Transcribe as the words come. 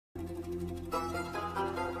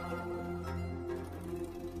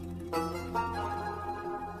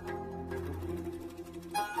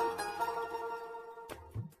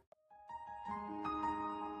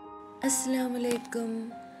അസ്സലാമലൈക്കും,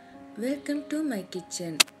 welcome to my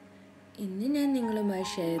kitchen. ഇന്ന് ഞാൻ നിങ്ങളുമായി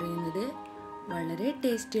ഷെയർ ചെയ്യുന്നത് വളരെ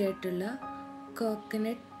ടേസ്റ്റി ആയിട്ടുള്ള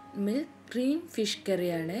കോക്കനട്ട് മിൽക്ക് ക്രീം ഫിഷ്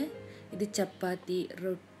കറിയാണ്. ഇത് ചപ്പാത്തി,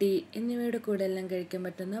 റൊട്ടി എന്നിവയുടെ കൂടെ എല്ലാം കഴിക്കാൻ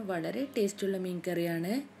പറ്റുന്ന വളരെ ടേസ്റ്റുള്ള മീൻ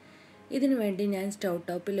കറിയാണ്. ഇതിനു വേണ്ടി ഞാൻ സ്റ്റൗ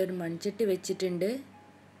ടോപ്പിൽ ഒരു മൺചട്ടി വെച്ചിട്ടുണ്ട്.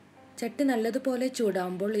 ചട്ടി നല്ലതുപോലെ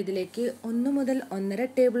ചൂടാകുമ്പോൾ ഇതിലേക്ക് 1 മുതൽ 1.5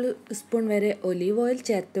 ടേബിൾ സ്പൂൺ വരെ ഒലീവ് ഓയിൽ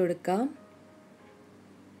ചേർത്ത് കൊടുക്കാം.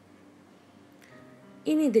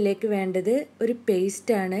 ഇനി ഇതിലേക്ക് വേണ്ടത് ഒരു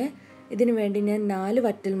പേസ്റ്റാണ്. ഇതിനു വേണ്ടി ഞാൻ 4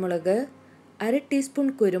 വറ്റൽമുളക്, 1/2 ടീസ്പൂൺ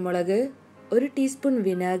കുരുമുളക്, 1 ടീസ്പൂൺ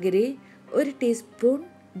വിനാഗിരി, 1 ടീസ്പൂൺ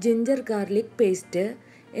ജിഞ്ചർ ഗാർലിക് പേസ്റ്റ്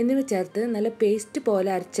എന്നിവ ചേർത്ത് നല്ല പേസ്റ്റ് പോലെ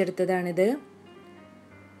അരച്ചെടുത്തതാണിത്.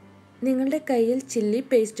 നിങ്ങളുടെ കയ്യിൽ ചില്ലി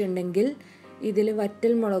പേസ്റ്റ് ഉണ്ടെങ്കിൽ ഇതിൽ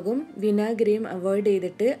വറ്റൽമുളകും വിനാഗിരിയും അവോയ്ഡ്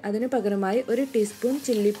ചെയ്തിട്ട് അതിന് പകരമായി 1 ടീസ്പൂൺ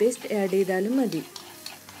ചില്ലി പേസ്റ്റ് ആഡ് ചെയ്താലും മതി.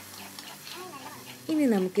 ഇനി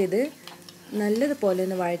നമുക്കിത് നല്ലതുപോലെ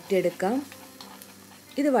ഒന്ന് വഴറ്റിയെടുക്കാം.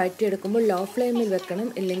 ഇത് വഴറ്റിയെടുക്കുമ്പോൾ ലോ ഫ്ലെയിമിൽ വെക്കണം,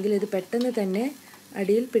 ഇല്ലെങ്കിൽ ഇത് പെട്ടെന്ന് തന്നെ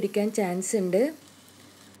അടിയിൽ പിടിക്കാൻ ചാൻസ് ഉണ്ട്.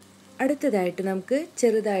 അടുത്തതായിട്ട് നമുക്ക്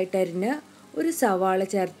ചെറുതായിട്ട് അരിഞ്ഞ ഒരു സവാള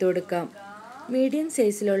ചേർത്ത് കൊടുക്കാം. മീഡിയം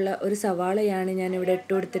സൈസിലുള്ള ഒരു സവാളയാണ് ഞാനിവിടെ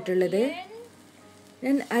ഇട്ട് കൊടുത്തിട്ടുള്ളത്.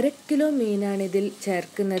 ഞാൻ 1/2 കിലോ മീനാണ് ഇതിൽ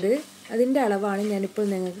ചേർക്കുന്നത്. അതിൻ്റെ അളവാണ് ഞാനിപ്പോൾ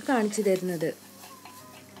നിങ്ങൾക്ക് കാണിച്ചു തരുന്നത്.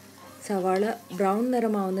 സവാള ബ്രൗൺ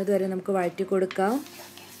നിറമാവുന്നത് വരെ നമുക്ക് വഴറ്റി കൊടുക്കാം.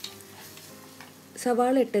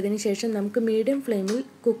 സവാള ഇട്ടതിന് ശേഷം നമുക്ക് മീഡിയം ഫ്ലെയിമിൽ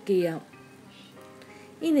കുക്ക് ചെയ്യാം.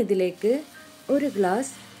 ഇനി ഇതിലേക്ക് 1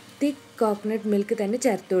 ഗ്ലാസ് തിക്ക് കോക്കനട്ട് മിൽക്ക് തന്നെ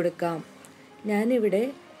ചേർത്ത് കൊടുക്കാം. ഞാനിവിടെ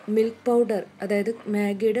മിൽക്ക് പൗഡർ, അതായത്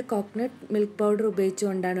മാഗിയുടെ കോക്കനട്ട് മിൽക്ക് പൗഡർ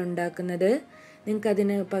ഉപയോഗിച്ചുകൊണ്ടാണ് ഉണ്ടാക്കുന്നത്.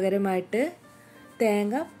 നിങ്ങൾക്കതിന് പകരമായിട്ട്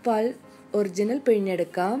തേങ്ങ പാൽ ഒറിജിനൽ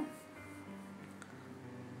പിഴിഞ്ഞെടുക്കാം.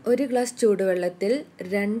 1 ഗ്ലാസ് ചൂടുവെള്ളത്തിൽ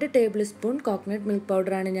 2 ടേബിൾ സ്പൂൺ കോക്കനട്ട് മിൽക്ക്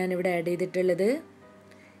പൗഡറാണ് ഞാനിവിടെ ആഡ് ചെയ്തിട്ടുള്ളത്.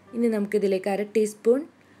 ഇനി നമുക്കിതിലേക്ക് 1/2 ടീസ്പൂൺ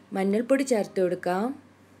മഞ്ഞൾപ്പൊടി ചേർത്ത് കൊടുക്കാം.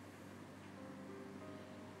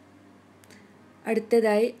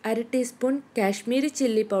 അടുത്തതായി 1/2 ടീസ്പൂൺ കാശ്മീരി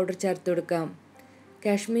ചില്ലി പൗഡർ ചേർത്ത് കൊടുക്കാം.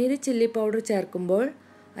 കാശ്മീരി ചില്ലി പൗഡർ ചേർക്കുമ്പോൾ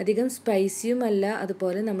അധികം സ്പൈസിയുമല്ല,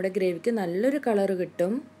 അതുപോലെ നമ്മുടെ ഗ്രേവിക്ക് നല്ലൊരു കളർ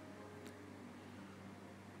കിട്ടും.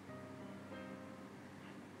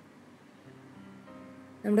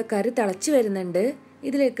 നമ്മുടെ കറി തിളച്ച് വരുന്നുണ്ട്.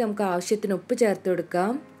 ഇതിലേക്ക് നമുക്ക് ആവശ്യത്തിന് ഉപ്പ് ചേർത്ത്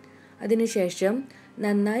കൊടുക്കാം. അതിനുശേഷം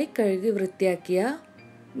നന്നായി കഴുകി വൃത്തിയാക്കിയ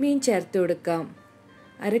മീൻ ചേർത്ത് കൊടുക്കാം.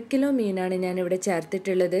 1/2 കിലോ മീനാണ് ഞാനിവിടെ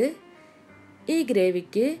ചേർത്തിട്ടുള്ളത്. ഈ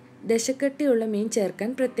ഗ്രേവിക്ക് ദശക്കട്ടിയുള്ള മീൻ ചേർക്കാൻ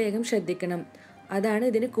പ്രത്യേകം ശ്രദ്ധിക്കണം. അതാണ്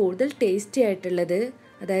ഇതിന് കൂടുതൽ ടേസ്റ്റി ആയിട്ടുള്ളത്.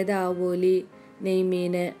 അതായത് ആവോലി,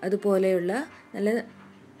 നെയ്മീൻ, അതുപോലെയുള്ള നല്ല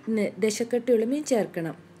ദശക്കട്ടിയുള്ള മീൻ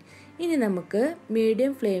ചേർക്കണം. ഇനി നമുക്ക്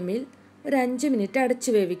മീഡിയം ഫ്ലെയിമിൽ ഒരു 5 മിനിറ്റ് അടച്ചു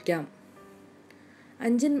വേവിക്കാം.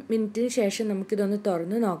 5 മിനിറ്റിന് ശേഷം നമുക്കിതൊന്ന്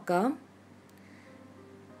തുറന്ന് നോക്കാം.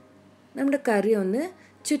 നമ്മുടെ കറി ഒന്ന്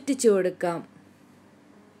ചുറ്റിച്ചു കൊടുക്കാം.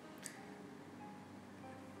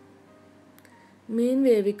 മീൻ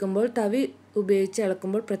വേവിക്കുമ്പോൾ തവി ഉപയോഗിച്ച്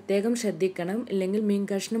ഇളക്കുമ്പോൾ പ്രത്യേകം ശ്രദ്ധിക്കണം, ഇല്ലെങ്കിൽ മീൻ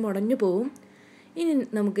കഷ്ണം ഉടഞ്ഞു പോവും. ഇനി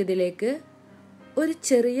നമുക്കിതിലേക്ക് ഒരു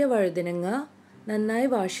ചെറിയ വഴുതനങ്ങ നന്നായി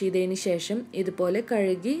വാഷ് ചെയ്തതിന് ശേഷം ഇതുപോലെ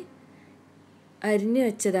കഴുകി അരിഞ്ഞു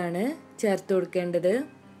വെച്ചതാണ് ചേർത്ത് കൊടുക്കേണ്ടത്.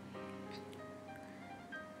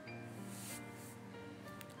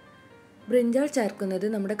 ബ്രിഞ്ചാൾ ചേർക്കുന്നത്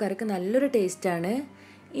നമ്മുടെ കറിക്ക് നല്ലൊരു ടേസ്റ്റാണ്.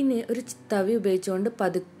 ഇനി ഒരു തവി ഉപയോഗിച്ചുകൊണ്ട്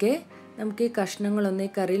പതുക്കെ നമുക്ക് ഈ കഷ്ണങ്ങളൊന്ന്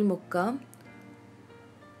ഈ കറിയിൽ മുക്കാം.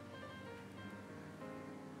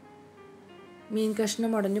 മീൻ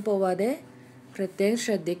കഷ്ണം ഉടഞ്ഞു പോവാതെ പ്രത്യേകം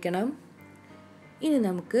ശ്രദ്ധിക്കണം. ഇനി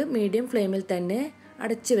നമുക്ക് മീഡിയം ഫ്ലെയിമിൽ തന്നെ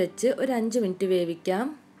അടച്ചു വെച്ച് ഒരു 5 മിനിറ്റ് വേവിക്കാം.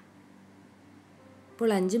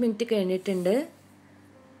 ഇപ്പോൾ 5 മിനിറ്റ് കഴിഞ്ഞിട്ടുണ്ട്.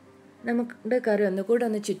 നമ്മുടെ കറി ഒന്നുകൂടെ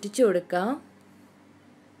ഒന്ന് ചുറ്റിച്ചു കൊടുക്കാം.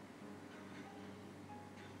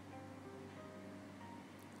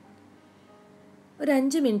 ഒരു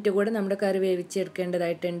 5 മിനിറ്റ് കൂടെ നമ്മുടെ കറി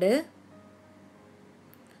വേവിച്ചെടുക്കേണ്ടതായിട്ടുണ്ട്.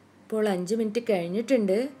 ഇപ്പോൾ 5 മിനിറ്റ്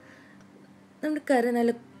കഴിഞ്ഞിട്ടുണ്ട്. നമ്മുടെ കറി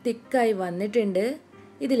നല്ല തിക്കായി വന്നിട്ടുണ്ട്.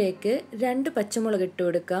 ഇതിലേക്ക് 2 പച്ചമുളക് ഇട്ട്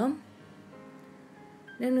കൊടുക്കാം.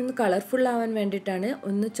 ഞാനൊന്ന് കളർഫുൾ ആവാൻ വേണ്ടിയിട്ടാണ്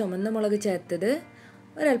 1 ചുമന്ന മുളക് ചേർത്തത്.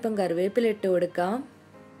 ഒരൽപ്പം കറിവേപ്പില ഇട്ട് കൊടുക്കാം.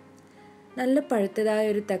 നല്ല പഴുത്തതായ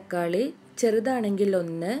ഒരു തക്കാളി, ചെറുതാണെങ്കിൽ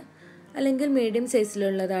 1, അല്ലെങ്കിൽ മീഡിയം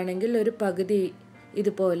സൈസിലുള്ളതാണെങ്കിൽ ഒരു പകുതി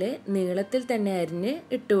ഇതുപോലെ നീളത്തിൽ തന്നെ അരിഞ്ഞ്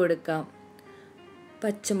ഇട്ട് കൊടുക്കാം.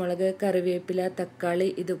 പച്ചമുളക്, കറിവേപ്പില, തക്കാളി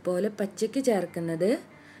ഇതുപോലെ പച്ചയ്ക്ക് ചേർക്കുന്നത്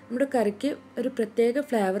നമ്മുടെ കറിക്ക് ഒരു പ്രത്യേക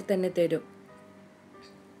ഫ്ലേവർ തന്നെ തരും.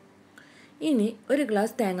 ഇനി 1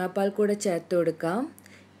 ഗ്ലാസ് തേങ്ങാപ്പാൽ കൂടെ ചേർത്ത് കൊടുക്കാം.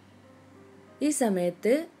 ഈ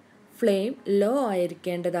സമയത്ത് ഫ്ലെയിം ലോ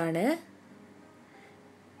ആയിരിക്കേണ്ടതാണ്.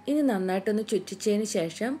 ഇനി നന്നായിട്ടൊന്ന് ചുറ്റിച്ചതിന്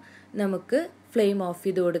ശേഷം നമുക്ക് ഫ്ലെയിം ഓഫ്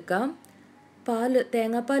ചെയ്ത് കൊടുക്കാം.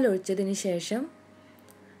 തേങ്ങാപ്പാൽ ഒഴിച്ചതിന് ശേഷം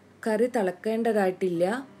കറി തിളക്കേണ്ടതായിട്ടില്ല.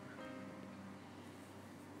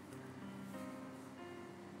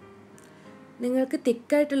 നിങ്ങൾക്ക്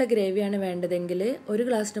തിക്കായിട്ടുള്ള ഗ്രേവിയാണ് വേണ്ടതെങ്കിൽ 1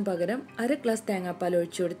 ഗ്ലാസ്സിന് പകരം 1/2 ഗ്ലാസ് തേങ്ങാപ്പാൽ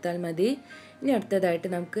ഒഴിച്ചു കൊടുത്താൽ മതി. ഇനി അടുത്തതായിട്ട്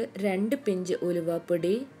നമുക്ക് 2 പിഞ്ച്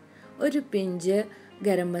ഉലുവാപ്പൊടി, 1 പിഞ്ച്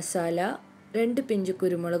ഗരം മസാല, 2 പിഞ്ച്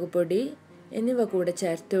കുരുമുളക് പൊടി എന്നിവ കൂടെ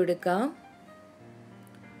ചേർത്ത് കൊടുക്കാം.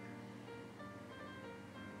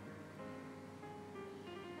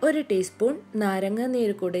 ഒരു ടീസ്പൂൺ നാരങ്ങ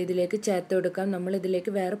നീര് കൂടെ ഇതിലേക്ക് ചേർത്ത് കൊടുക്കാം. നമ്മൾ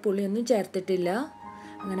ഇതിലേക്ക് വേറെ പുളിയൊന്നും ചേർത്തിട്ടില്ല.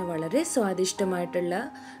 അങ്ങനെ വളരെ സ്വാദിഷ്ടമായിട്ടുള്ള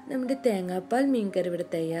നമ്മുടെ തേങ്ങാപ്പാൽ മീൻ കറി ഇവിടെ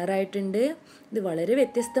തയ്യാറായിട്ടുണ്ട്. ഇത് വളരെ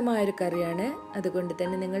വ്യത്യസ്തമായൊരു കറിയാണ്. അതുകൊണ്ട്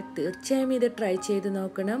തന്നെ നിങ്ങൾ തീർച്ചയായും ഇത് ട്രൈ ചെയ്ത്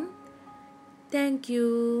നോക്കണം. Thank you.